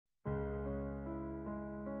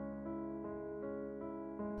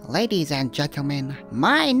Ladies and gentlemen,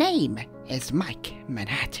 my name is Mike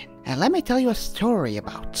Manhattan, and let me tell you a story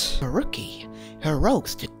about a rookie who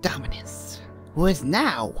rose to dominance, who is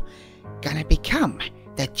now gonna become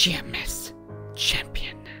the GMS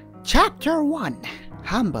champion. Chapter 1,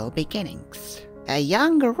 Humble Beginnings. A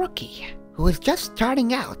young rookie who is just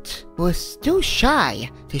starting out, who is too shy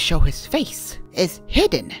to show his face, is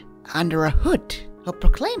hidden under a hood, who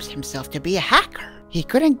proclaims himself to be a hacker. He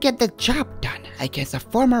couldn't get the job done against a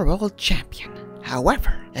former world champion.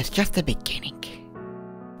 However, it's just the beginning.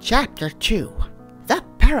 Chapter 2, The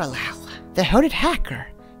Parallel. The hooded hacker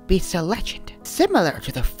beats a legend similar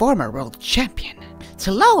to the former world champion,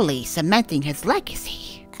 slowly cementing his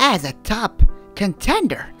legacy as a top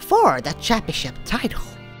contender for the championship title.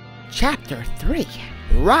 Chapter 3,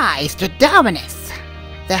 Rise to Dominance.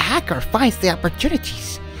 The hacker finds the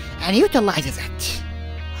opportunities and utilizes it,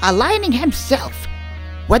 aligning himself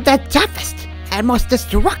with the toughest and most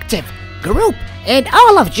destructive group in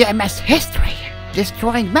all of GMS history,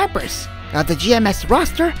 destroying members of the GMS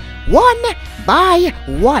roster one by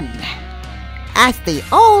one, as they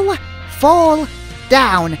all fall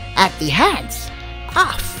down at the hands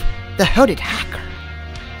of the hooded hacker.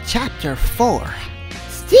 Chapter 4,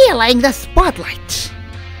 Stealing the Spotlight.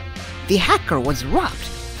 The hacker was robbed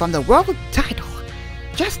from the world title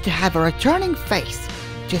just to have a returning face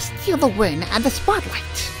to steal the win and the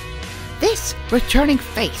spotlight. This returning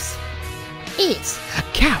face is a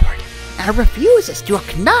coward and refuses to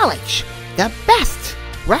acknowledge the best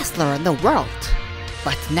wrestler in the world.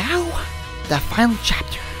 But now, the final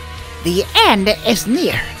chapter. The end is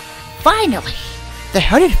near. Finally, the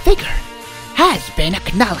hooded figure has been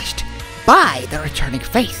acknowledged by the returning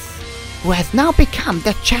face, who has now become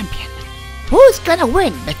the champion. Who's gonna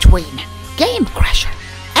win between Game Crasher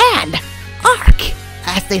and Ark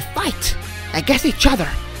as they fight against each other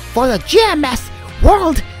for the GMS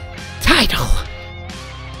World title?